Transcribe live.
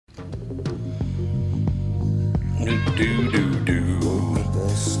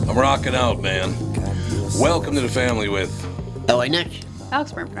I'm rocking out, man. Welcome to the family with L.A. Nick,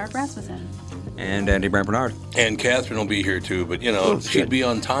 Alex Bernard Rasmussen, and Andy Bernard. And Catherine will be here too, but she'd be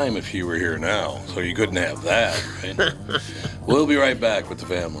on time if she were here now, so you couldn't have that, right? We'll be right back with the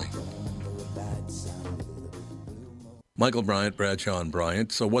family. Michael Bryant, Bradshaw and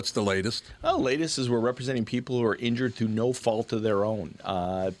Bryant. So what's the latest? Well, the latest is we're representing people who are injured through no fault of their own.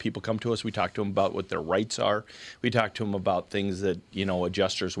 People come to us. We talk to them about what their rights are. We talk to them about things that,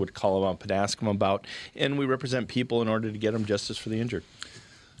 adjusters would call them up and ask them about. And we represent people in order to get them justice for the injured.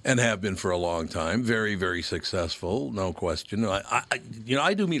 And have been for a long time. Very, very successful, no question.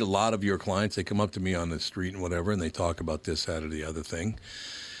 I do meet a lot of your clients. They come up to me on the street and whatever, and they talk about this, that, or the other thing.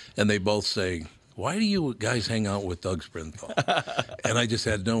 And they both say, why do you guys hang out with Doug Sprinthal? And I just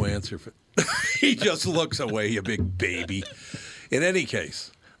had no answer for it. He just looks away, you big baby. In any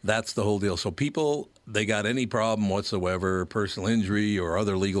case, that's the whole deal. So people, they got any problem whatsoever, personal injury or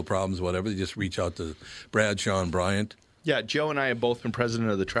other legal problems, whatever, they just reach out to Bradshaw and Bryant. Yeah, Joe and I have both been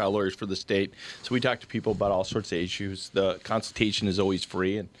president of the trial lawyers for the state, so we talk to people about all sorts of issues. The consultation is always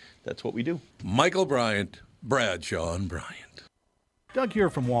free, and that's what we do. Michael Bryant, Bradshaw and Bryant. Doug here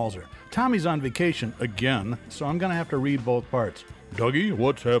from Walzer. Tommy's on vacation again, so I'm going to have to read both parts. Dougie,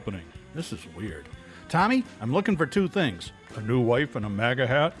 what's happening? This is weird. Tommy, I'm looking for two things. A new wife and a MAGA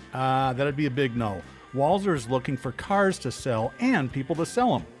hat? That'd be a big no. Walzer is looking for cars to sell and people to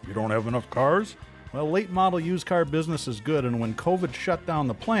sell them. You don't have enough cars? Well, late model used car business is good, and when COVID shut down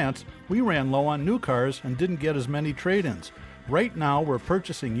the plants, we ran low on new cars and didn't get as many trade-ins. Right now, we're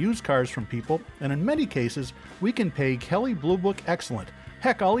purchasing used cars from people, and in many cases, we can pay Kelley Blue Book excellent.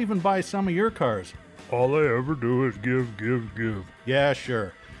 Heck, I'll even buy some of your cars. All I ever do is give. Yeah,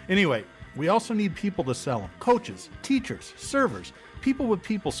 sure. Anyway, we also need people to sell them. Coaches, teachers, servers. People with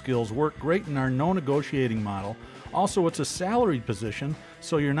people skills work great in our no negotiating model. Also, it's a salaried position,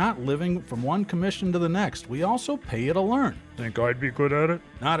 so you're not living from one commission to the next. We also pay you to learn. Think I'd be good at it?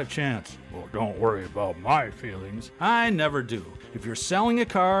 Not a chance. Well, don't worry about my feelings. I never do. If you're selling a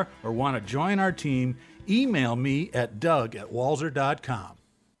car or want to join our team, email me at doug@walzer.com.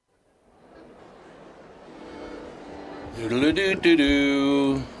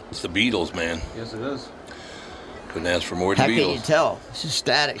 Doo-doo-doo-doo-doo. It's the Beatles, man. Yes, it is. Couldn't ask for more how than Beatles. can you tell? It's just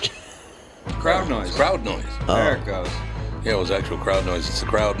static. Crowd noise. Crowd noise. There it goes. Yeah, it was actual crowd noise. It's the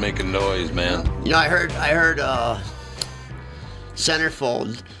crowd making noise, man. I heard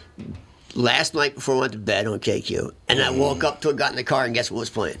Centerfold last night before I went to bed on KQ, and I woke up to it, got in the car, and guess what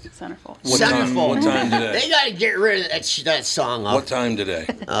was playing? Centerfold. Centerfold. What time today? They got to get rid of that song off. What time today?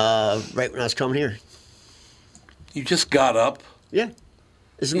 Right when I was coming here. You just got up? Yeah.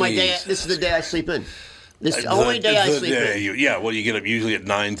 This is my day. This is the day I sleep in. This is the only day I sleep in. You get up usually at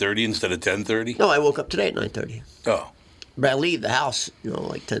 9:30 instead of 10:30? No, I woke up today at 9:30. Oh. But I leave the house,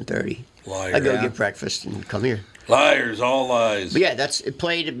 like 10:30. Liar. I go get breakfast and come here. Liars, all lies. But yeah, it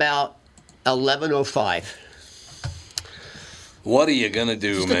played about 11:05. What are you going to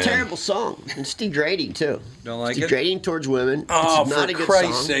do, man? It's a terrible song. It's degrading, too. Don't like it's it? degrading towards women. Oh, it's not for a good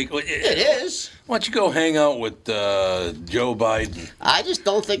Christ's song. sake. It is. Why don't you go hang out with Joe Biden? I just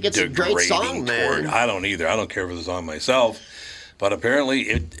don't think it's a great song, man. I don't either. I don't care for the song myself. But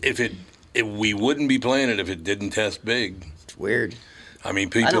apparently, we wouldn't be playing it if it didn't test big. It's weird. I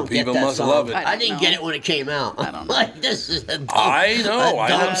mean, people must love it. I didn't get it when it came out. I don't know. Like, this is a dumb, I know.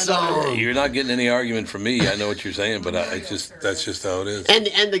 dumb song. You're not getting any argument from me. I know what you're saying, but that's just how it is.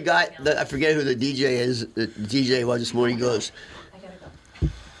 And the guy, I forget who the DJ is. The DJ was this morning. He goes,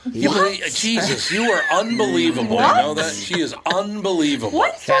 Jesus, you are unbelievable. What? You know that? She is unbelievable.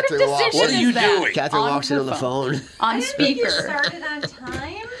 What sort of Catherine walks- decision What are you is that? doing? Catherine On walks in her on the phone. On speaker. You started on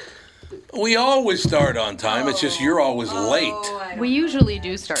time? We always start on time. It's just you're always late. We usually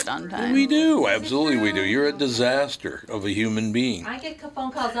do start on time. We do. Absolutely we do. You're a disaster of a human being. I get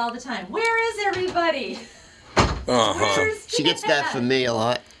phone calls all the time. Where is everybody? Uh-huh. She gets that from me a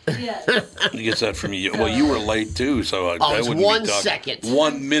lot. Yes. He gets that from you. Well, you were late, too, so that it's wouldn't 1 be talking. second.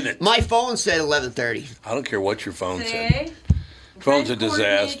 1 minute. My phone said 11:30. I don't care what your phone said. Today, Phone's a trying to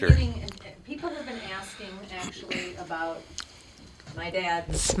coordinate disaster. People have been asking, actually, about my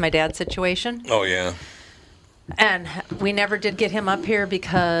dad's. It's my dad's situation. Oh, yeah. And we never did get him up here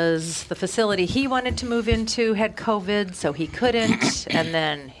because the facility he wanted to move into had COVID, so he couldn't. And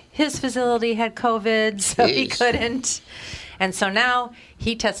then his facility had COVID, so he Jeez. couldn't. And so now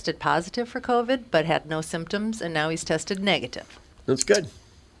he tested positive for COVID, but had no symptoms, and now he's tested negative. That's good.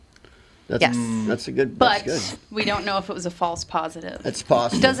 That's a good. But That's good. we don't know if it was a false positive. That's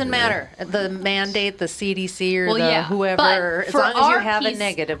possible. Doesn't matter. The mandate, the CDC, or Well, the yeah, whoever, but as for long as you our have a peace-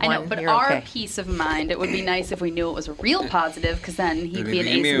 negative I know, one, but you're our okay. peace of mind, it would be nice if we knew it was a real positive, because then he'd be an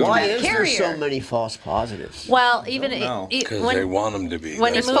immune. asymptomatic Why is there carrier. so many false positives? Well, even know. Because they want them to be.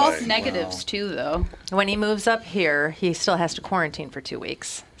 when he That's There's moves- false why. negatives too, though. when he moves up here, he still has to quarantine for 2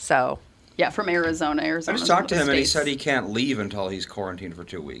 weeks. So Yeah, from Arizona. I Arizona. just talked to him and he said he can't leave until he's quarantined for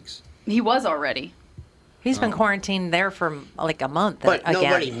 2 weeks. He was already. he's been quarantined there for like a month. But again.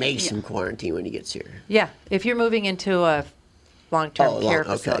 nobody makes him quarantine when he gets here. Yeah, if you're moving into a long-term care okay,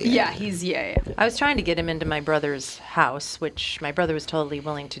 facility. Yeah, yeah. I was trying to get him into my brother's house, which my brother was totally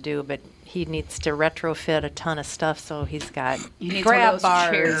willing to do, but he needs to retrofit a ton of stuff, so he's got He needs grab one of those bars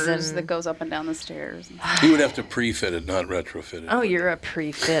chairs and that goes up and down the stairs. He would have to pre-fit it, not retrofit it. oh, you're a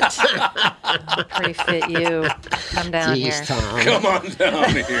pre-fit. Pre-fit you. Come down Jeez, here. Tom. Come on down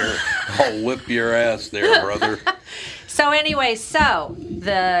here. I'll whip your ass there, brother. So anyway,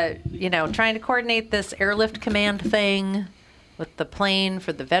 trying to coordinate this airlift command thing with the plane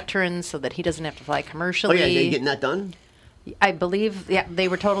for the veterans so that he doesn't have to fly Oh commercially. yeah, they getting that done? I believe, they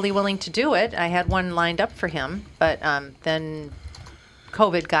were totally willing to do it. I had one lined up for him, but then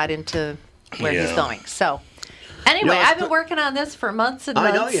COVID got into where he's Yeah. going. So anyway, it's I've been working on this for months and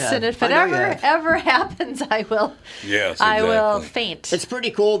I know months, you have. and if I it know you ever happens, I will. Yes, I will exactly. faint. It's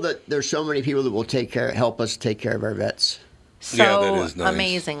pretty cool that there's so many people that will help us take care of our vets. So Yeah, that is nice.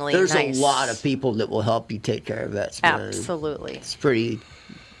 amazingly There's nice. a lot of people that will help you take care of vets. Man. Absolutely. It's pretty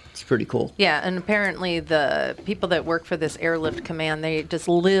cool. Yeah, and apparently the people that work for this airlift command, they just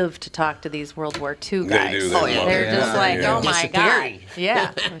live to talk to these World War II They guys. do. They Oh, yeah. love They're it. just like, Yeah. oh my god. Disappearing.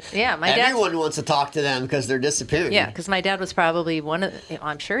 Yeah, yeah. My dad. Everyone wants to talk to them because they're disappearing. Yeah, because my dad was probably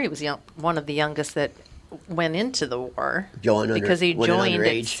I'm sure he was one of the youngest that went into the war because he went in joined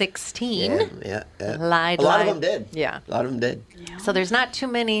at underage. 16. Yeah. Lied. A lot of them did. Yeah. A lot of them did. So there's not too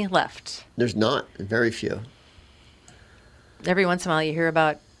many left. There's not. Very few. Every once in a while, you hear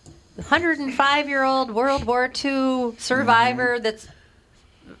about 105-year-old World War II survivor that's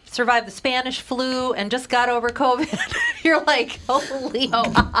survived the Spanish flu and just got over COVID. You're like, holy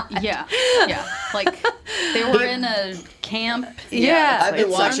God. Yeah. Like they were in a camp. Yeah. I've been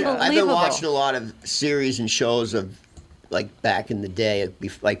it's watching. I've been unbelievable. watching a lot of series and shows of like back in the day,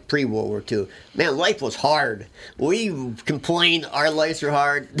 like pre-World War II. Man, life was hard. We complained our lives were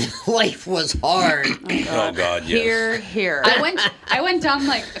hard. Life was hard. Oh God, yes. Here. I went down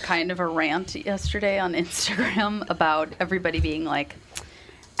like a kind of a rant yesterday on Instagram about everybody being like,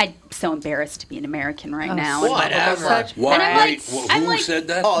 I'm so embarrassed to be an American right now. and whatever. Such What? And I'm like- Wait, I'm who like- said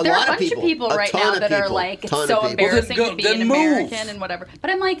that? Oh, There are lot a of bunch of people A right ton now of that are people. like, it's Ton of so people. embarrassing Well, to be then an move. American and whatever. But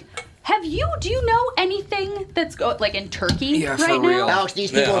I'm like, do you know anything that's like in Turkey Yeah, for right real. now? Alex,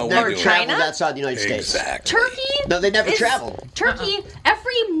 these Yeah, people how have we never doing? traveled China? outside the United States. Exactly. Turkey? No, they never is- traveled. Turkey,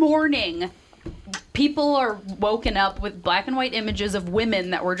 every morning, people are woken up with black and white images of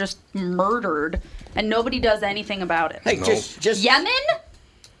women that were just murdered, and nobody does anything about it. Hey, No. just Yemen?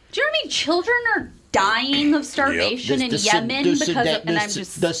 Do you know how many children are dying of starvation in Yemen because of? And I'm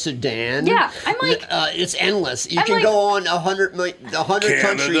just the Sudan. Yeah, I'm like- it's endless. You I'm can like- go on 100 Canada?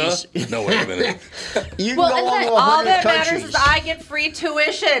 countries. No, wait a minute. You can Well, go and on then to all 100 that countries. matters is I get free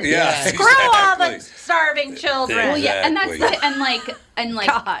tuition. Yeah, Screw all the exactly. starving children. Well, well, yeah, and that's Exactly. and like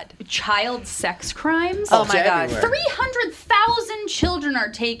God. child sex crimes. Oh It's my God. everywhere. 300,000 children are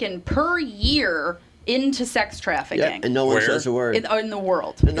taken per year into sex trafficking Yeah, and no one Where? says a word. in the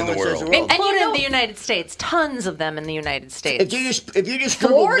world. And no In the one says a world. word. And you Including know- the United States. Tons of them in the United States. If you just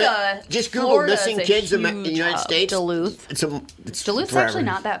Google Florida, just Google Florida missing is a kids in the huge United hub. States. Duluth. It's Duluth's forever. actually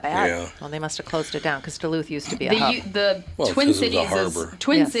not that bad. Yeah. Well, they must have closed it down because Duluth used to be a hub. The Well, it's Twin 'cause of the Cities is harbor.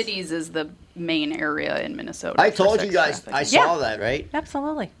 Twin Yes. Cities is the main area in Minnesota. I for told sex you guys I trafficking. saw that, right?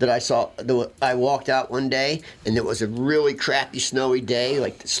 Absolutely. That I walked out one day and it was a really crappy snowy day,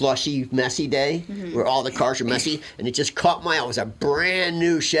 like slushy, messy day, where all the cars are messy, and it just caught my eye. It was a brand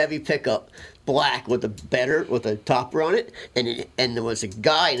new Chevy pickup, black with a topper on it, and there was a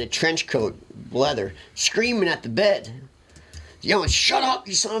guy in a trench coat, leather, screaming at the bed. Yelling, shut up,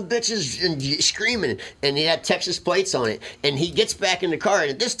 you son of bitches, and screaming. And he had Texas plates on it. And he gets back in the car,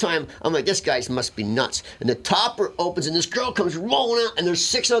 and at this time, I'm like, this guy must be nuts. And the topper opens, and this girl comes rolling out, and there's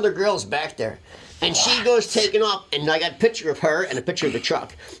 6 other girls back there. And she goes taking off, and I got a picture of her and a picture of the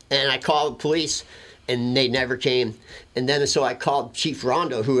truck. And I called the police, and they never came. And then so I called Chief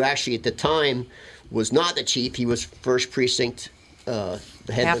Rondo, who actually at the time was not the chief. He was first precinct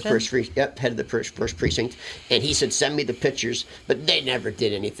the head of the head of the first precinct, and he said, send me the pictures, but they never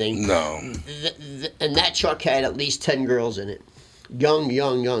did anything. No. And that truck had at least 10 girls in it. Young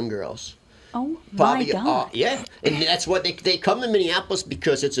girls. Oh, Probably, my God. yeah, and that's what they come to Minneapolis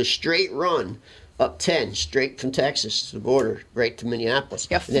because it's a straight run up 10 straight from Texas to the border right to Minneapolis.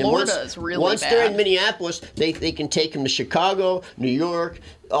 Yeah, And then Florida's really once they're in bad. Minneapolis, they can take them to Chicago, New York,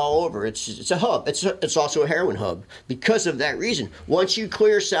 all over. It's a hub. It's also a heroin hub because of that reason. Once you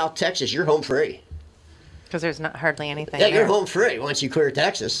clear South Texas, you're home free. Because there's not hardly anything Yeah, there. you're home free once you clear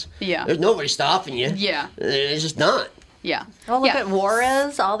Texas. Yeah. There's nobody stopping you. Yeah. It's just not. Yeah. Oh, look Yeah. at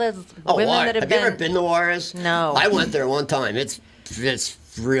Juarez, all those Oh, women why? that Have you ever been to Juarez? No. I went there one time. It's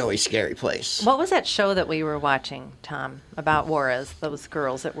really scary place. What was that show that we were watching, Tom, about Juarez? Those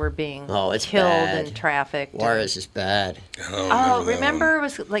girls that were being It's killed bad. and trafficked. Juarez is bad. Oh, remember it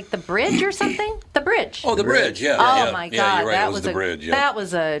was like the bridge or something? The bridge. Oh, the bridge, yeah. Oh yeah. my Yeah, God, you're right. that it was the bridge. Yeah. That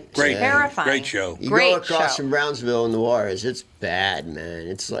was a Great- terrifying. great show. You Great go across show. from Brownsville into Juarez, it's bad, man.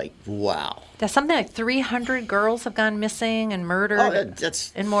 It's like, wow. There's something like 300 girls have gone missing and murdered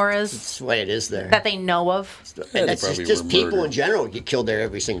That's in Juarez that's the way it is there. that they know of. And that's probably just were people murdered. in general get killed there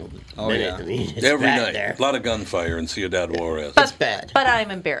every single minute. yeah. I mean, it's Every bad night. there. A lot of gunfire in Ciudad Juarez. It's bad. But I'm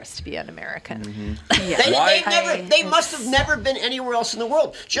embarrassed to be an American. Mm-hmm. Yeah. Why? They must have never been anywhere else in the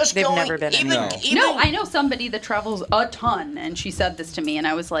world. Just They've going, never been even, anywhere. even No, I know somebody that travels a ton, and she said this to me, and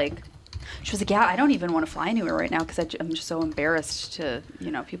I was like, she was like, yeah, I don't even want to fly anywhere right now because I'm just so embarrassed to,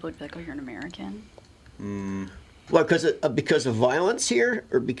 people would be like, oh, you're an American. What, because of violence here,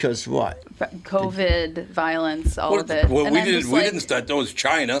 or because what? COVID, violence, all Well, of it. well, And we I'm didn't. just We like- didn't start. That was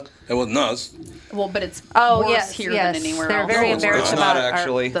China. That wasn't us. Well, but it's Oh, worse yes, here yes. than anywhere They're else. very No, it's embarrassed It's about not our-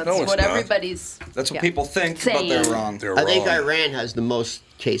 actually. That's No, it's what not. everybody's. That's what Yeah. people think, but they're Saying. wrong. They're I think wrong. Iran has the most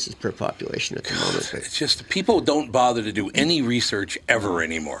cases per population at the moment. but- It's just people don't bother to do any research ever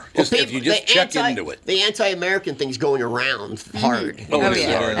anymore. Just Well, if you people- just the check anti- into it. The anti-American thing's going around hard. Oh, it Oh, is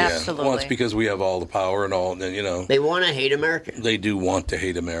yeah, hard, absolutely. Well, it's because we have all the power and all. And They want to hate America. they do want to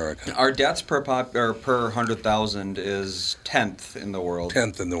hate America. Our deaths per 100,000 is 10th in the world.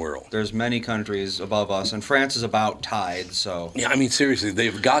 10th in the world. There's many countries above us, and France is about tied. So Yeah, I mean, seriously,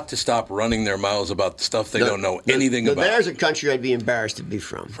 they've got to stop running their mouths about stuff they don't know anything about. There's a country I'd be embarrassed to be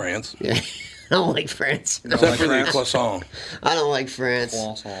from. France. Yeah. I don't like France. Except for the France? croissant. I don't like France.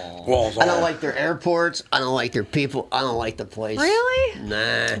 Walls I don't like their airports. I don't like their people. I don't like the place. Really?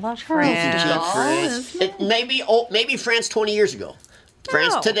 Nah. Love Cheap France. France. Maybe France 20 years ago.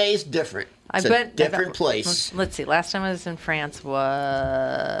 France No. today is different. It's a different place. Let's see. Last time I was in France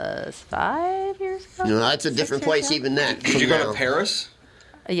was 5 years ago. No, that's a different place even then. Did you go to Paris?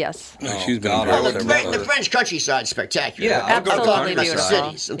 Yes. She's been God, in I Paris would several never- The times. French countryside is spectacular. Yeah, I would go to I'm talking about the countryside.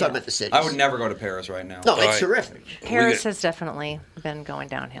 cities. I'm talking about the cities. I would never go to Paris right now. No, it's Right. terrific. Paris get- has definitely been going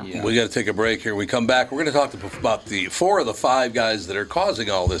downhill. Yeah. We got to take a break here. We come back. We're going to talk about the 4 of the 5 guys that are causing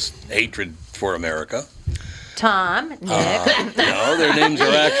all this hatred for America. Tom, Nick. No, their names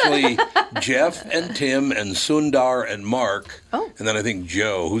are actually Jeff and Tim and Sundar and Mark. Oh. And then I think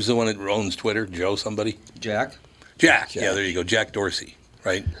Joe. Who's the one that owns Twitter? Joe somebody? Jack? Jack. Yeah, there you go. Jack Dorsey,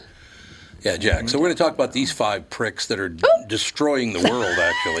 right? Yeah, Jack. So we're going to talk about these 5 pricks that are destroying the world,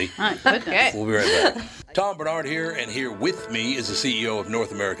 actually. My goodness. We'll be right back. Tom Bernard here, and here with me is the CEO of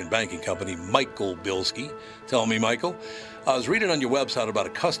North American Banking Company, Michael Bilski. Tell me, Michael, I was reading on your website about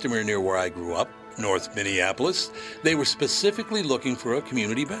a customer near where I grew up, North Minneapolis. They were specifically looking for a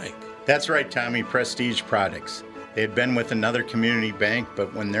community bank. That's right, Tommy, Prestige Products. They had been with another community bank,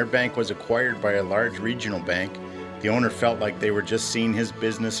 but when their bank was acquired by a large regional bank, the owner felt like they were just seeing his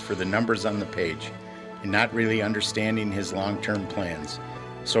business for the numbers on the page and not really understanding his long-term plans.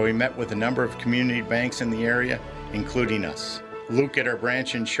 So he met with a number of community banks in the area, including us. Luke at our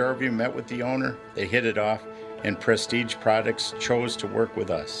branch in Shoreview met with the owner, they hit it off, and Prestige Products chose to work with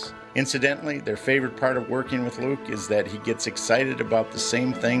us. Incidentally, their favorite part of working with Luke is that he gets excited about the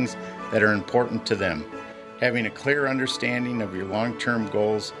same things that are important to them. Having a clear understanding of your long-term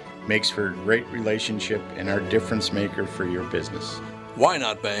goals makes for a great relationship and our difference maker for your business. Why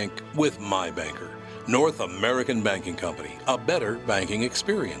not bank with my banker? North American Banking Company, a better banking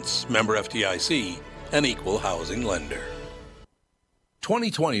experience. Member FDIC, an equal housing lender.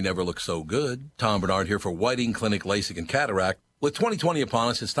 2020 never looked so good. Tom Bernard here for Whiting Clinic LASIK and Cataract. With 2020 upon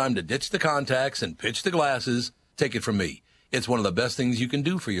us, it's time to ditch the contacts and pitch the glasses. Take it from me. It's one of the best things you can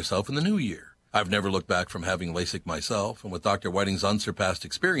do for yourself in the new year. I've never looked back from having LASIK myself, and with Dr. Whiting's unsurpassed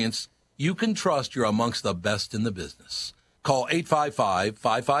experience, you can trust you're amongst the best in the business. Call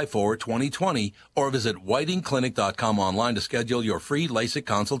 855-554-2020 or visit whitingclinic.com online to schedule your free LASIK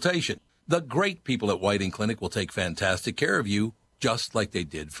consultation. The great people at Whiting Clinic will take fantastic care of you, just like they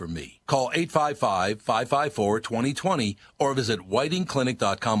did for me. Call 855-554-2020 or visit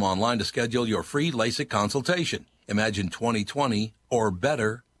whitingclinic.com online to schedule your free LASIK consultation. Imagine 2020 or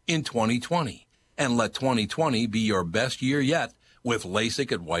better in 2020. And let 2020 be your best year yet with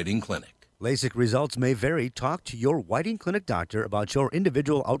LASIK at Whiting Clinic. LASIK results may vary. Talk to your Whiting Clinic doctor about your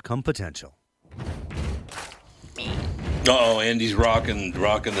individual outcome potential. Uh-oh, Andy's rocking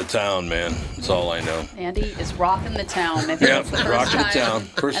the town, man. That's all I know. Andy is rocking the town. I think Yep, that's the first rocking the time town.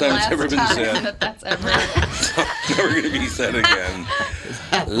 First time it's ever been said. That's ever. Never going to be said again.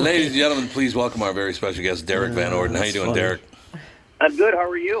 Ladies and gentlemen, please welcome our very special guest, Derrick Van Orden. How you doing, Derrick? I'm good. How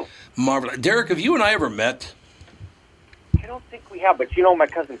are you? Marvelous. Derrick, have you and I ever met? I don't think we have, but you know my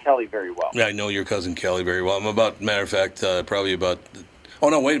cousin Kelly very well. Yeah, I know your cousin Kelly very well. Matter of fact, probably about... Oh,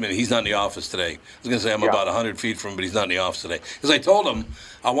 no, wait a minute. He's not in the office today. I was going to say I'm about 100 feet from him, but he's not in the office today. Because I told him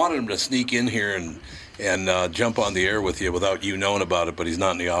I wanted him to sneak in here and jump on the air with you without you knowing about it, but he's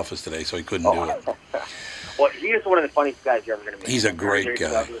not in the office today, so he couldn't do it. Well, he is one of the funniest guys you're ever going to meet. He's a great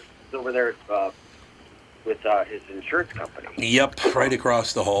guy. He's over there with his insurance company. Yep, right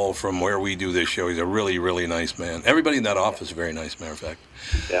across the hall from where we do this show. He's a really, really nice man. Everybody in that office is very nice, matter of fact.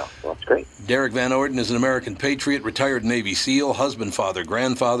 Yeah, well, that's great. Derrick Van Orden is an American patriot, retired Navy SEAL, husband, father,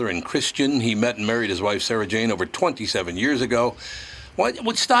 grandfather, and Christian. He met and married his wife, Sarah Jane, over 27 years ago. Why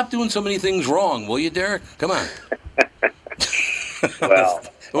would stop doing so many things wrong, will you, Derrick? Come on. Well,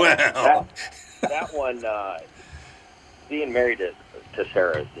 well. That one, being married to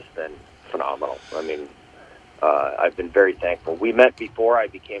Sarah has just been phenomenal. I mean, I've been very thankful. We met before I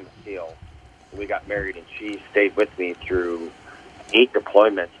became a SEAL. We got married, and she stayed with me through 8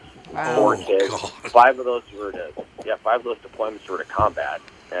 deployments, 4 kids. God. 5 of those deployments were to combat,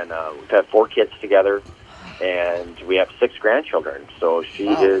 and we've had 4 kids together, and we have 6 grandchildren. So she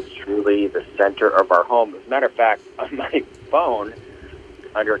is really the center of our home. As a matter of fact, on my phone,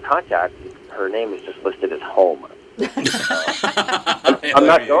 under contact, her name is just listed as home. I'm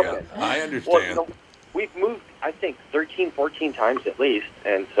not joking. I understand. Well, you know, we've moved, I think, 13, 14 times at least,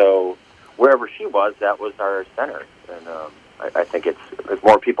 and so wherever she was, that was our center. And I think if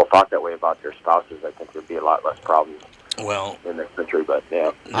more people thought that way about their spouses, I think there'd be a lot less problems in this country. But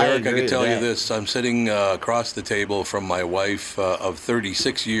yeah, Derrick, I can tell you this: I'm sitting across the table from my wife of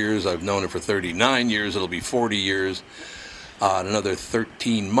 36 years. I've known her for 39 years. It'll be 40 years. In another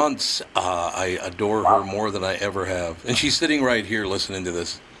 13 months, I adore her more than I ever have, and she's sitting right here listening to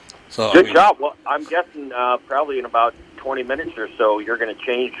this. So good job. Well, I'm guessing probably in about 20 minutes or so, you're going to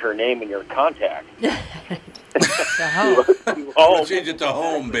change her name in your contact. We'll change it to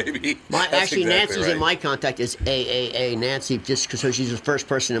home, baby. Actually, Nancy's in my contact is AAA Nancy, just because she's the first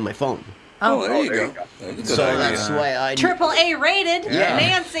person in my phone. Oh, there you go. So that's why I... AAA rated,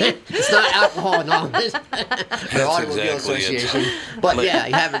 Nancy. It's not alcohol, no. The Automobile Association. But yeah,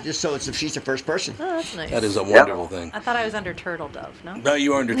 you have it just so she's the first person. Oh, that's nice. That is a wonderful thing. I thought I was under Turtle Dove, no? No,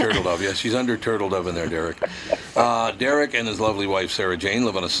 you are under Turtle Dove. Yes, she's under Turtle Dove in there, Derrick. Derrick and his lovely wife, Sarah Jane,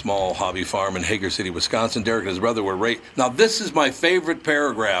 live on a small hobby farm in Hager City, Wisconsin. Derrick and his brother were raised... Now, this is my favorite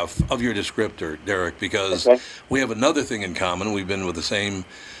paragraph of your descriptor, Derrick, because we have another thing in common. We've been with the same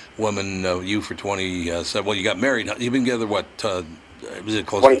woman, you for 27. Well, you got married. You've been together, what, was it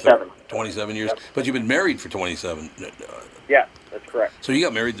close 27. to 27 years? Yep. But you've been married for 27. Yeah, that's correct. So you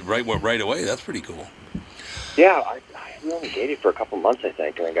got married right away. That's pretty cool. Yeah, we only dated for a couple months, I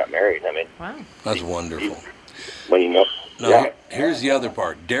think, and I got married. I mean, wow, that's wonderful. When you know. Now, here's the other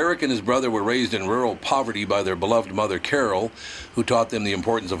part. Derrick and his brother were raised in rural poverty by their beloved mother, Carol, who taught them the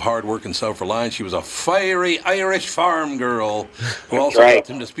importance of hard work and self-reliance. She was a fiery Irish farm girl who also taught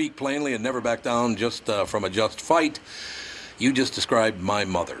them to speak plainly and never back down just from a just fight. You just described my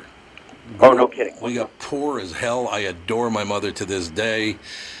mother. Oh, no kidding. We got poor as hell. I adore my mother to this day.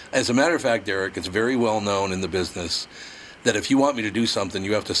 As a matter of fact, Derrick, it's very well known in the business that if you want me to do something,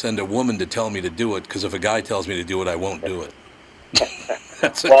 you have to send a woman to tell me to do it, because if a guy tells me to do it, I won't do it.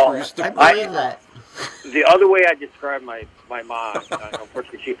 That's a true story. I believe that. The other way I describe my mom,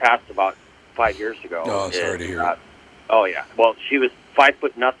 unfortunately she passed about 5 years ago. Oh, sorry to hear it. Oh, yeah. Well, she was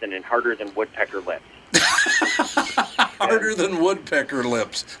 5'0" and harder than woodpecker lips. Harder than woodpecker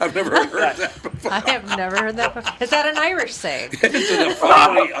lips. I've never heard that before. I have never heard that before. Is that an Irish saying? It's a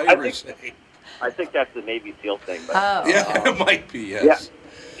funny Irish saying. I think that's the Navy SEAL thing. But yeah, it might be, yes. Yeah.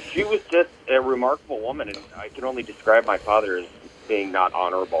 She was just a remarkable woman, and I can only describe my father as being not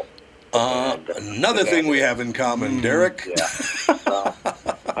honorable. Another thing we have in common, Derrick. Yeah.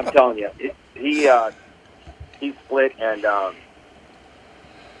 I'm telling you, he split, and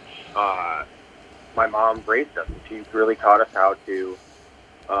my mom raised us. She really taught us how to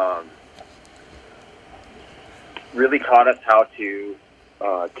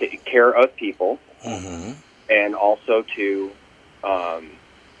take care of people, and also to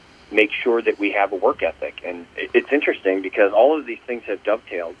make sure that we have a work ethic. And it's interesting because all of these things have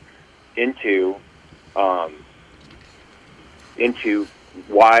dovetailed into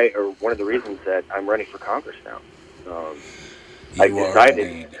why, or one of the reasons that I'm running for Congress now. I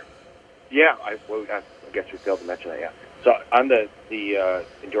decided. Yeah, I guess we failed to mention that. Yeah, so I'm the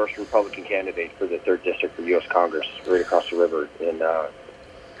endorsed Republican candidate for the 3rd District for U.S. Congress, right across the river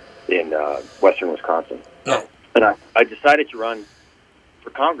in western Wisconsin. Oh. And I decided to run for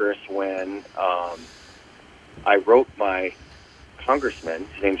Congress when I wrote my congressman,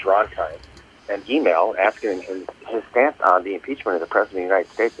 his name's Ron Kine, an email asking him his stance on the impeachment of the President of the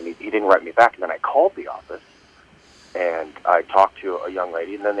United States, and he didn't write me back. And then I called the office, and I talked to a young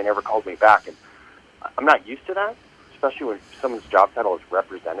lady, and then they never called me back. And I'm not used to that, especially when someone's job title is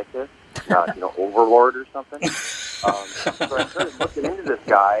representative, not overlord or something. So I started looking into this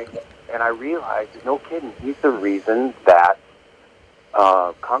guy, and I realized, no kidding, he's the reason that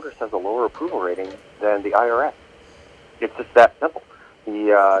Congress has a lower approval rating than the IRS. It's just that simple.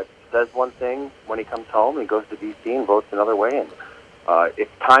 He says one thing when he comes home, he goes to D.C. and votes another way, and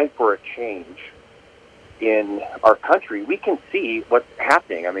it's time for a change in our country. We can see what's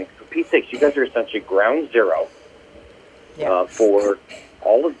happening. I mean, for Pete's sakes, you guys are essentially ground zero for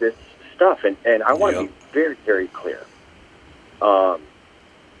all of this stuff, and I want to be very, very clear.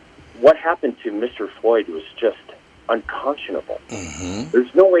 What happened to Mr. Floyd was just unconscionable.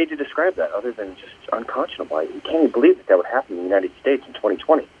 There's no way to describe that other than just unconscionable. I can't even believe that would happen in the United States in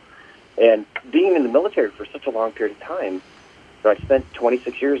 2020. And being in the military for such a long period of time, I spent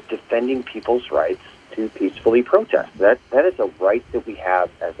 26 years defending people's rights to peacefully protest. That is a right that we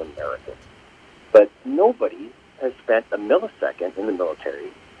have as Americans. But nobody has spent a millisecond in the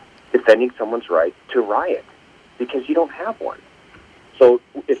military defending someone's right to riot because you don't have one. So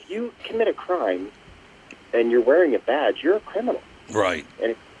if you commit a crime and you're wearing a badge, you're a criminal. Right.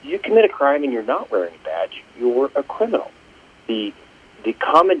 And if you commit a crime and you're not wearing a badge, you're a criminal. The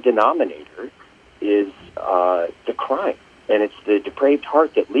common denominator is the crime, and it's the depraved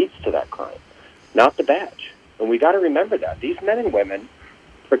heart that leads to that crime, not the badge. And we got to remember that. These men and women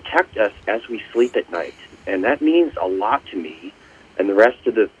protect us as we sleep at night, and that means a lot to me and the rest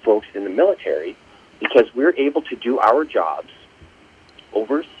of the folks in the military because we're able to do our jobs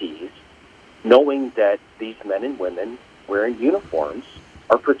overseas knowing that these men and women wearing uniforms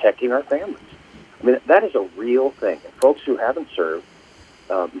are protecting our families. I mean, that is a real thing. And folks who haven't served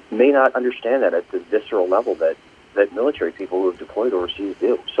may not understand that at the visceral level that military people who have deployed overseas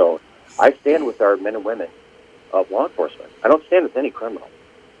do. So I stand with our men and women of law enforcement. I don't stand with any criminal,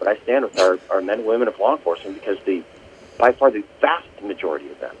 but I stand with our men and women of law enforcement because by far the vast majority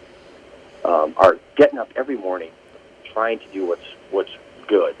of them are getting up every morning trying to do what's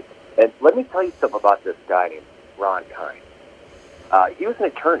good. And let me tell you something about this guy named Ron Kine. He was an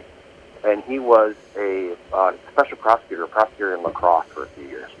attorney, and he was a special prosecutor, in La Crosse for a few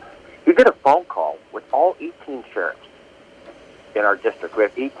years. He did a phone call with all 18 sheriffs in our district. We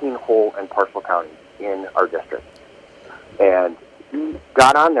have 18 whole and partial counties in our district. And he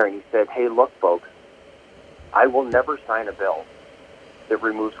got on there and he said, hey, look, folks, I will never sign a bill that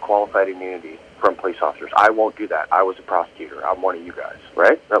removes qualified immunity from police officers. I won't do that. I was a prosecutor. I'm one of you guys,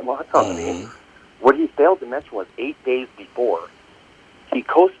 right? Well, that's not me. What he failed to mention was 8 days before, he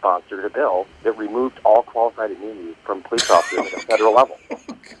co-sponsored a bill that removed all qualified immunity from police officers at the federal level.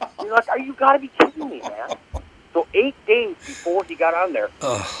 You're like, you got to be kidding me, man. So 8 days before he got on there,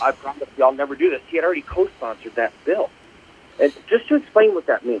 I promise you I'll never do this, he had already co-sponsored that bill. And just to explain what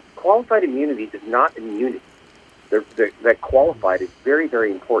that means, qualified immunity is not immunity. That qualified is very,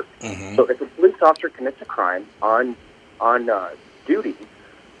 very important. So if a police officer commits a crime on duty,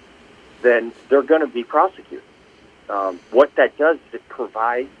 then they're going to be prosecuted. What that does is it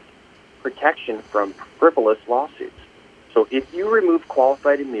provides protection from frivolous lawsuits. So if you remove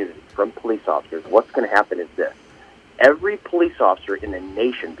qualified immunity from police officers, what's going to happen is this. Every police officer in the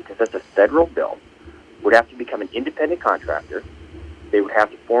nation, because that's a federal bill, would have to become an independent contractor. They would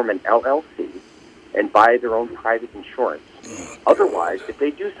have to form an LLC and buy their own private insurance. Otherwise, if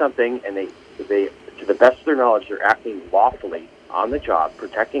they do something and they, to the best of their knowledge, they're acting lawfully on the job,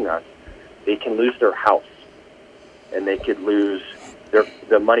 protecting us, they can lose their house. And they could lose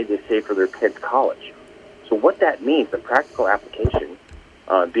the money they save for their kids' college. So what that means, the practical application,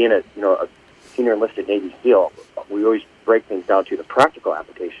 being a senior enlisted Navy SEAL, we always break things down to the practical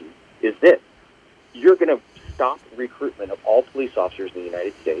application, is this. You're going to stop recruitment of all police officers in the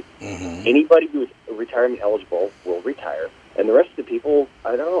United States. Anybody who is retirement eligible will retire. And the rest of the people,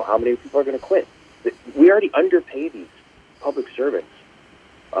 I don't know how many people are going to quit. We already underpay these public servants.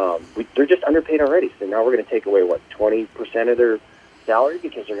 They're just underpaid already. So now we're going to take away, 20% of their salary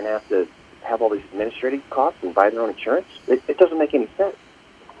because they're going to have all these administrative costs and buy their own insurance. It doesn't make any sense.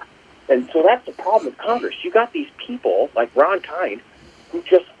 And so that's the problem with Congress. You got these people like Ron Kind who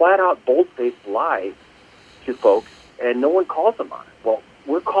just flat out bold-faced lie to folks, and no one calls them on it. Well,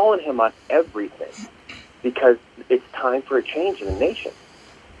 we're calling him on everything because it's time for a change in the nation.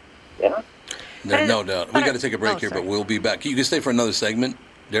 Yeah? No doubt. We got to take a break here, but we'll be back. You can stay for another segment,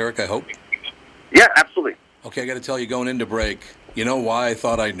 Derrick, I hope? Yeah, absolutely. Okay, I got to tell you, going into break, you know why I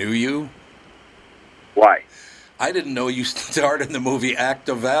thought I knew you? Why? I didn't know you starred in the movie Act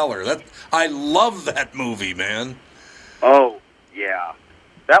of Valor. I love that movie, man. Oh, yeah.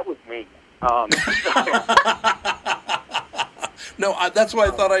 That was me. No, that's why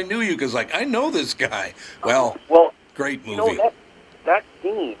I thought I knew you, because, I know this guy. Well, great movie. That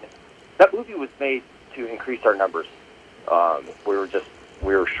scene, that movie was made to increase our numbers.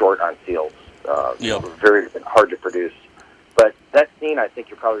 We were short on seals. Yep. Very hard to produce. But that scene, I think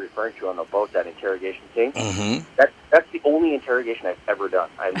you're probably referring to on the boat, that interrogation scene. Mm-hmm. That's the only interrogation I've ever done.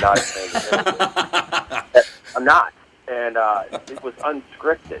 I'm not I'm not. And it was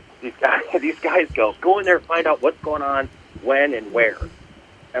unscripted. These guys go in there, find out what's going on, when and where.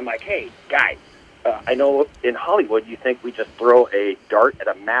 I'm like, hey, guys, I know in Hollywood you think we just throw a dart at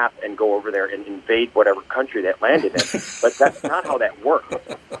a map and go over there and invade whatever country that landed in. But that's not how that works.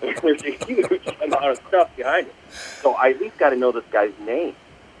 There's a huge amount of stuff behind it. So I at least got to know this guy's name.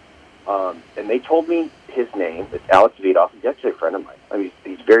 And they told me his name. It's Alex Vidoff. He's actually a friend of mine. I mean,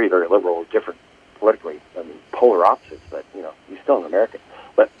 he's very, very liberal, different politically. I mean, polar opposites, but, he's still an American.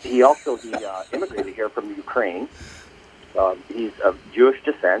 But he immigrated here from Ukraine. He's of Jewish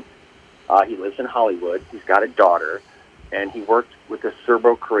descent. He lives in Hollywood. He's got a daughter, and he worked with the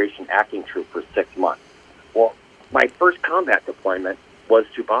Serbo-Croatian acting troupe for 6 months. Well, my first combat deployment was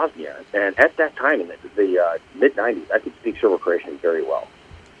to Bosnia, and at that time in the mid-'90s, I could speak Serbo-Croatian very well.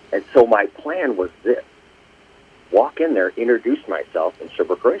 And so my plan was this: walk in there, introduce myself in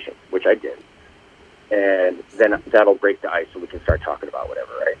Serbo-Croatian, which I did, and then that'll break the ice so we can start talking about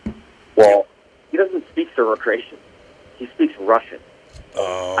whatever, right? Well, he doesn't speak Serbo-Croatian. He speaks Russian.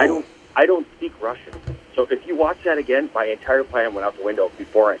 Oh. I don't speak Russian. So if you watch that again, my entire plan went out the window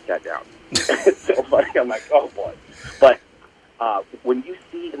before I sat down. It's so funny. I'm like, oh, boy. But when you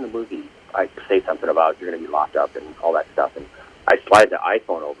see in the movie, I say something about you're going to be locked up and all that stuff, and I slide the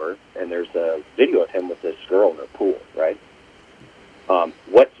iPhone over, and there's a video of him with this girl in the pool, right?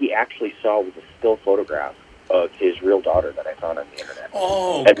 What he actually saw was a still photograph of his real daughter that I found on the internet.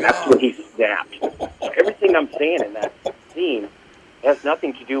 Oh, and that's when he snapped. Everything I'm saying in that scene has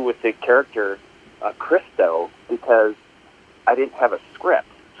nothing to do with the character Chris, though, because I didn't have a script,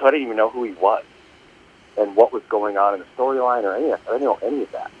 so I didn't even know who he was and what was going on in the storyline or any of that. I didn't know any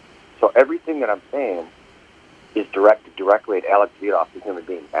of that. So everything that I'm saying is directed directly at Alex Vidoff, the human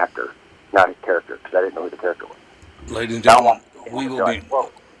being, actor, not his character, because I didn't know who the character was. Ladies and gentlemen,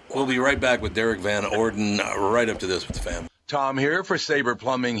 we'll be right back with Derrick Van Orden right up to this with the family. Tom here for Sabre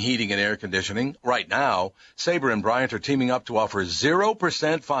Plumbing, Heating, and Air Conditioning. Right now, Sabre and Bryant are teaming up to offer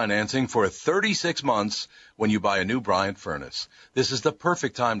 0% financing for 36 months when you buy a new Bryant furnace. This is the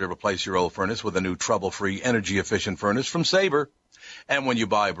perfect time to replace your old furnace with a new trouble-free, energy-efficient furnace from Sabre. And when you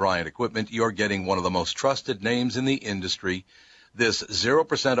buy Bryant equipment, you're getting one of the most trusted names in the industry. This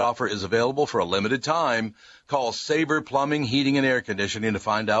 0% offer is available for a limited time. Call Sabre Plumbing, Heating, and Air Conditioning to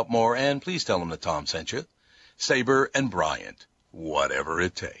find out more, and please tell them that Tom sent you. Sabre and Bryant, whatever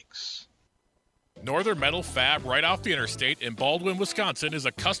it takes. Northern Metal Fab, right off the interstate in Baldwin, Wisconsin, is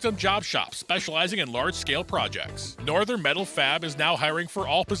a custom job shop specializing in large-scale projects. Northern Metal Fab is now hiring for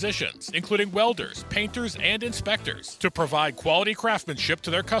all positions, including welders, painters, and inspectors, to provide quality craftsmanship to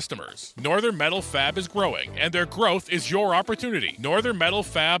their customers. Northern Metal Fab is growing, and their growth is your opportunity. Northern Metal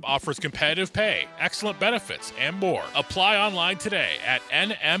Fab offers competitive pay, excellent benefits, and more. Apply online today at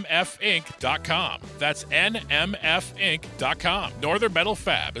nmfinc.com. That's nmfinc.com. Northern Metal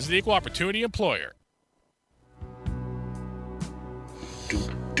Fab is an equal opportunity employer.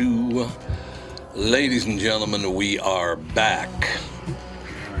 Ladies and gentlemen, we are back.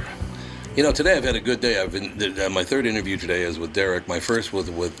 Today I've had a good day. My third interview today is with Derrick. My first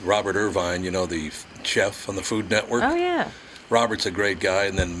with Robert Irvine, the chef on the Food Network. Oh, yeah. Robert's a great guy.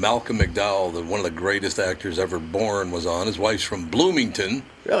 And then Malcolm McDowell, one of the greatest actors ever born, was on. His wife's from Bloomington.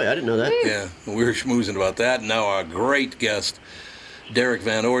 Really? I didn't know that. Yeah, we were schmoozing about that. And now our great guest, Derrick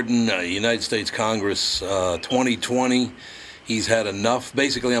Van Orden, United States Congress 2020. He's had enough.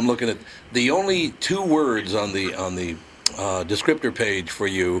 Basically, I'm looking at the only two words on the descriptor page for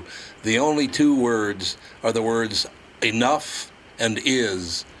you. The only two words are the words enough and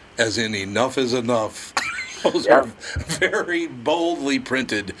is, as in enough is enough. Those are very boldly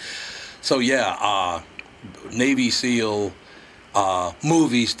printed. So yeah, Navy SEAL,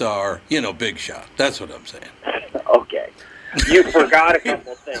 movie star, big shot. That's what I'm saying. Okay. You forgot a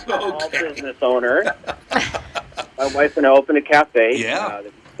couple things. Small business owner. My wife and I opened a cafe. That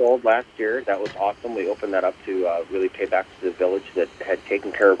we sold last year. That was awesome. We opened that up to really pay back to the village that had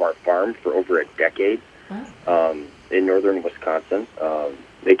taken care of our farm for over a decade in northern Wisconsin.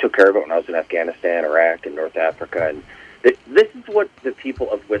 They took care of it when I was in Afghanistan, Iraq, and North Africa. And this is what the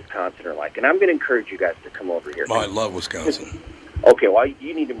people of Wisconsin are like. And I'm going to encourage you guys to come over here. Oh, I love Wisconsin. Okay, well,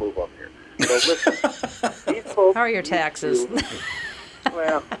 you need to move over here. So listen, these folks... How are your taxes?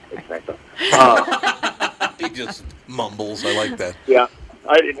 Well, it's nice. He just mumbles. I like that. Yeah,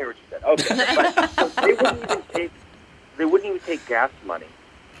 I didn't hear what you said. Okay, but they wouldn't even take gas money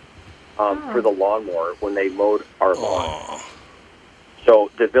for the lawnmower when they mowed our lawn. So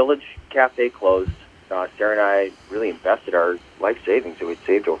the village cafe closed. Sarah and I really invested our life savings that we'd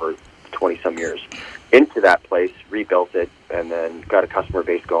saved over 20-some years into that place, rebuilt it, and then got a customer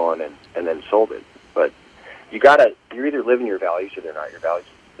base going, and then sold it. But you're either living your values or they're not your values.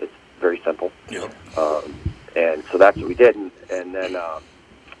 It's very simple. Yep. And so that's what we did. And then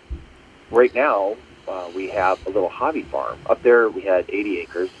right now we have a little hobby farm. Up there we had 80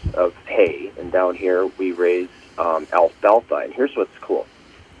 acres of hay, and down here we raise alfalfa. And here's what's cool.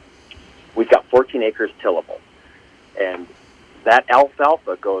 We've got 14 acres tillable. And that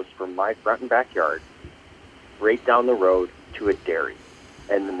alfalfa goes from my front and backyard right down the road to a dairy.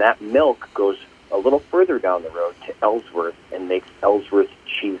 And then that milk goes a little further down the road to Ellsworth and makes Ellsworth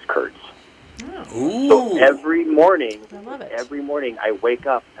cheese curds. Ooh. So every morning I wake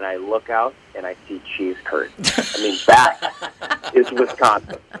up and I look out and I see cheese curds. I mean, that is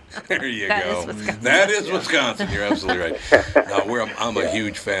Wisconsin. There you go. That is Wisconsin. You're absolutely right. I'm a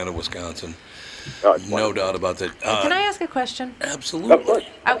huge fan of Wisconsin. No doubt about that. Can I ask a question? Absolutely.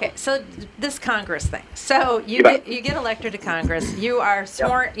 Okay, so this Congress thing. So you get elected to Congress. You are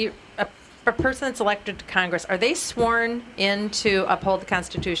sworn. A person that's elected to Congress, are they sworn in to uphold the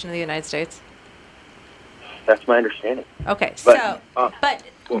Constitution of the United States? That's my understanding. Okay,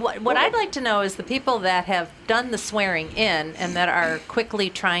 what I'd like to know is the people that have done the swearing in and that are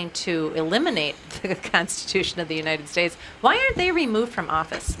quickly trying to eliminate the Constitution of the United States, why aren't they removed from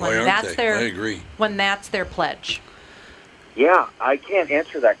office when I agree. When that's their pledge? Yeah, I can't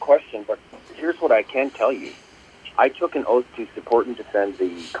answer that question, but here's what I can tell you. I took an oath to support and defend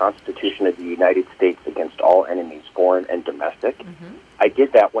the Constitution of the United States against all enemies, foreign and domestic. Mm-hmm. I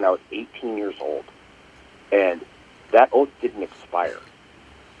did that when I was 18 years old, and that oath didn't expire.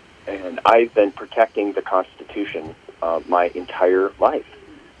 And I've been protecting the Constitution my entire life.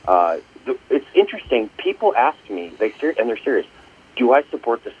 It's interesting. People ask me, and they're serious, do I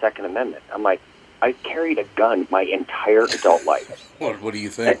support the Second Amendment? I'm like, I've carried a gun my entire adult life. What do you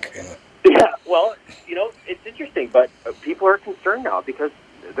think? Yeah, well, it's interesting, but people are concerned now because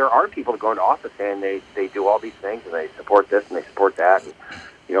there are people that go into office and they do all these things and they support this and they support that, and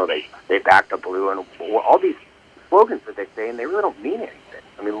they back the blue and all these slogans that they say, and they really don't mean anything.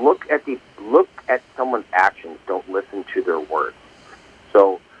 I mean, look at someone's actions. Don't listen to their words.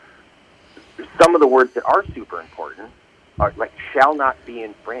 So some of the words that are super important are like "shall not be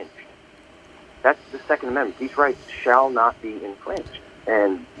infringed." That's the Second Amendment. These rights shall not be infringed.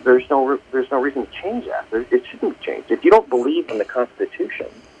 And there's no reason to change that. It shouldn't be changed. If you don't believe in the Constitution,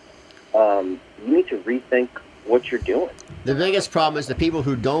 you need to rethink what you're doing. The biggest problem is the people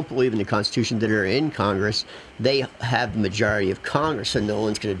who don't believe in the Constitution that are in Congress, they have the majority of Congress, and no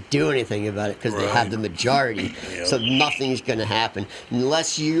one's going to do anything about it because they have the majority. Yep. So nothing's going to happen.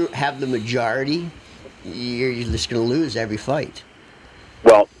 Unless you have the majority, you're just going to lose every fight.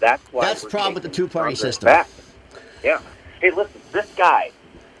 Well, that's why that's the problem with the two-party system. Back. Yeah. Hey, listen, this guy,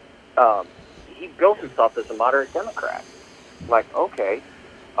 he built himself as a moderate Democrat. Like, okay,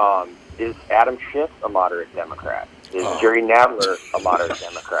 is Adam Schiff a moderate Democrat? Is Jerry Nadler a moderate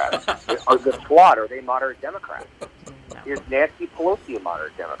Democrat? Are the SWAT, are they moderate Democrats? Is Nancy Pelosi a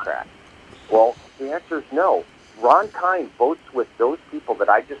moderate Democrat? Well, the answer is no. Ron Kine votes with those people that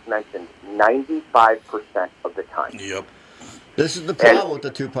I just mentioned 95% of the time. Yep. This is the problem with the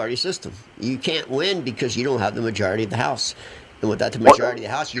two-party system. You can't win because you don't have the majority of the House. And without the majority of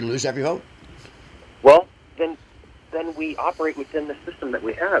the House, you lose every vote. Well, then we operate within the system that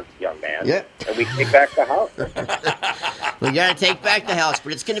we have, young man. Yeah. And we take back the House. We got to take back the House,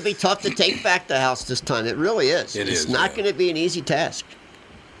 but it's going to be tough to take back the House this time. It really is. It's not going to be an easy task.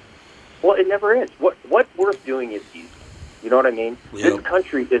 Well, it never is. What's worth doing is easy. You know what I mean? Yep. This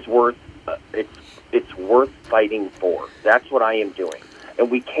country is worth it's worth fighting for. That's what I am doing.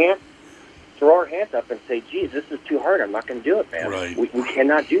 And we can't throw our hands up and say, geez, this is too hard. I'm not going to do it, man. Right. We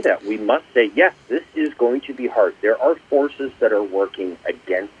cannot do that. We must say, yes, this is going to be hard. There are forces that are working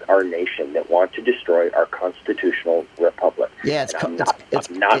against our nation that want to destroy our constitutional republic. Yeah, I'm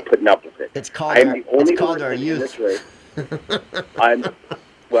not putting up with it. It's called I'm the only our person in youth. this race.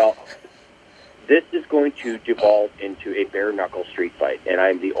 This is going to devolve into a bare-knuckle street fight, and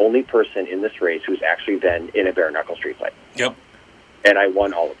I'm the only person in this race who's actually been in a bare-knuckle street fight. Yep. And I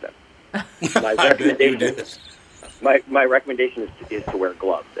won all of them. My recommendation is to wear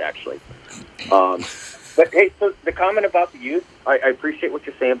gloves, actually. But hey, so the comment about the youth, I appreciate what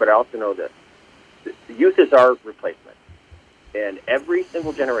you're saying, but I also know that the youth is our replacement. And every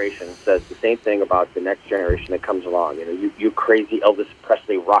single generation says the same thing about the next generation that comes along. You know, you crazy Elvis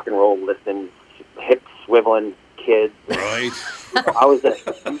Presley rock and roll listening, hip swiveling kids. Right. I was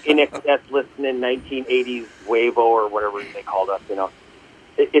in excess listening 1980s Wavo or whatever they called us. You know,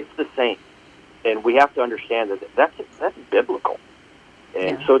 it's the same, and we have to understand that that's biblical.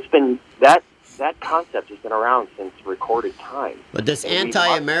 And so it's been that concept has been around since recorded time. But this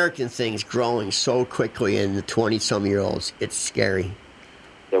anti-American thing's growing so quickly in the 20-some-year-olds. It's scary.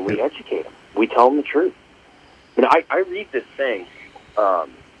 And we educate them. We tell them the truth. You know, I read this thing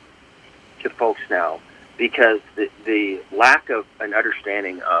to folks now because the lack of an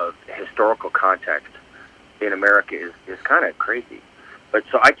understanding of historical context in America is kind of crazy. But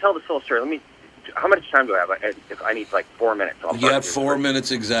so I tell this whole story. How much time do I have? If I need like 4 minutes. You have 4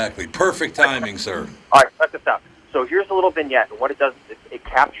 minutes exactly. Perfect timing, sir. All right, check this out. So here's a little vignette. And what it does is it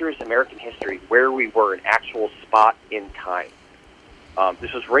captures American history, where we were, an actual spot in time.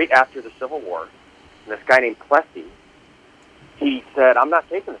 This was right after the Civil War. And this guy named Plessy, he said, I'm not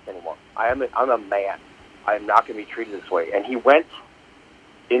taking this anymore. I'm a man. I am not going to be treated this way. And he went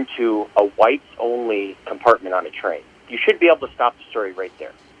into a whites-only compartment on a train. You should be able to stop the story right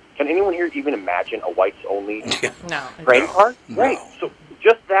there. Can anyone here even imagine a whites-only train car? No. Right. So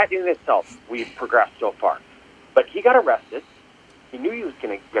just that in itself, we've progressed so far. But he got arrested. He knew he was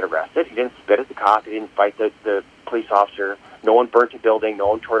going to get arrested. He didn't spit at the cop. He didn't fight the police officer. No one burnt a building. No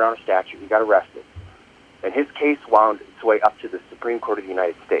one tore down a statue. He got arrested. And his case wound its way up to the Supreme Court of the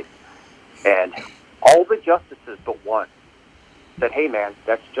United States. And all the justices but one said, hey, man,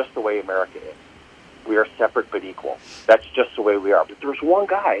 that's just the way America is. We are separate but equal. That's just the way we are. But there was one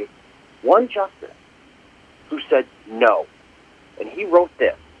guy, one justice, who said no. And he wrote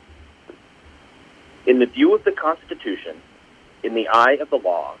this. In the view of the Constitution, in the eye of the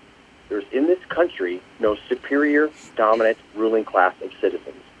law, there is in this country no superior, dominant, ruling class of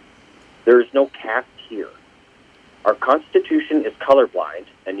citizens. There is no caste here. Our Constitution is colorblind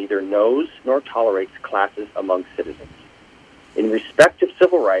and neither knows nor tolerates classes among citizens. In respect of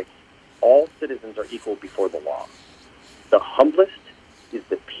civil rights, all citizens are equal before the law. The humblest is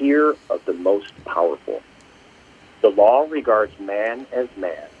the peer of the most powerful. The law regards man as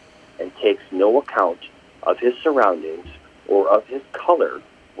man and takes no account of his surroundings or of his color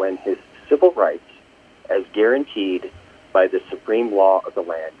when his civil rights, as guaranteed by the supreme law of the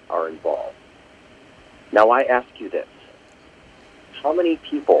land, are involved. Now I ask you this. How many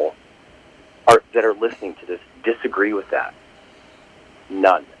people that are listening to this disagree with that?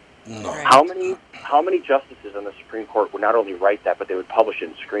 None. No. How many justices on the Supreme Court would not only write that, but they would publish it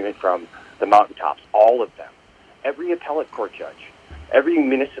and scream it from the mountaintops? All of them. Every appellate court judge, every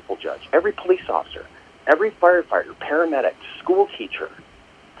municipal judge, every police officer, every firefighter, paramedic, school teacher,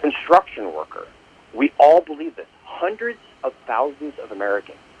 construction worker. We all believe this. Hundreds of thousands of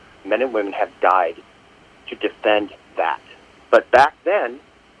Americans, men and women, have died to defend that. But back then,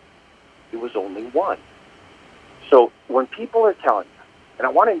 it was only one. So when people are telling you, and I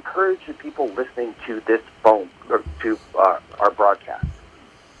want to encourage the people listening to this phone, or to our broadcast,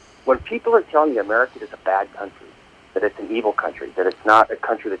 when people are telling you America is a bad country, that it's an evil country, that it's not a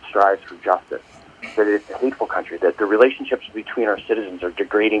country that strives for justice, that it's a hateful country, that the relationships between our citizens are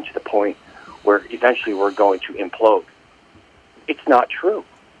degrading to the point where eventually we're going to implode, it's not true.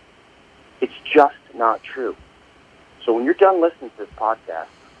 It's just not true. So when you're done listening to this podcast,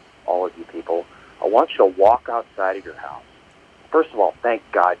 all of you people, I want you to walk outside of your house. First of all, thank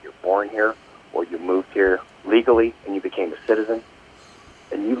God you're born here, or you moved here legally and you became a citizen.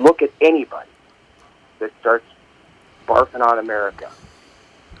 And you look at anybody that starts barfing on America,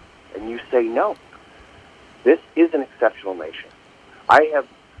 and you say, no, this is an exceptional nation. I have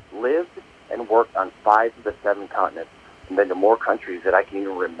lived and worked on 5 of the 7 continents and been to more countries that I can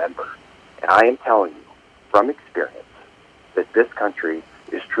even remember. And I am telling you, from experience, that this country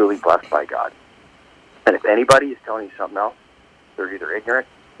is truly blessed by God. And if anybody is telling you something else, they're either ignorant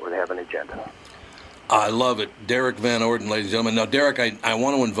or they have an agenda. I love it. Derrick Van Orden, ladies and gentlemen. Now, Derrick, I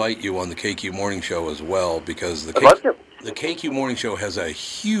want to invite you on the KQ Morning Show as well, because the KQ Morning Show has a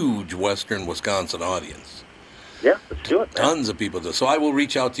huge Western Wisconsin audience. Yeah, let's do it, man. Tons of people do. So I will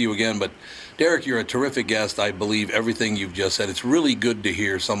reach out to you again. But, Derrick, you're a terrific guest. I believe everything you've just said. It's really good to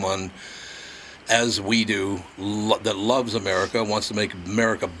hear someone, as we do, that loves America, wants to make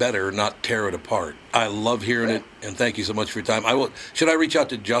America better, not tear it apart. I love hearing it, and thank you so much for your time. Should I reach out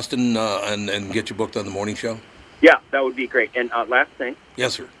to Justin and get you booked on the morning show? Yeah, that would be great. And last thing.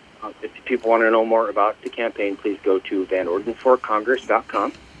 Yes, sir. If people want to know more about the campaign, please go to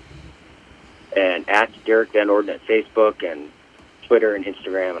VanOrdenForCongress.com and at Derrick Van Orden at Facebook and Twitter and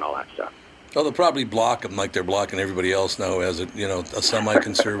Instagram and all that stuff. Oh, they'll probably block them like they're blocking everybody else now who has a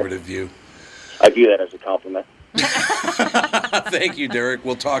semi-conservative view. I view that as a compliment. Thank you, Derrick.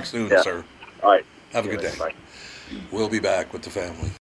 We'll talk soon, sir. All right. Have a good day. Bye. We'll be back with the family.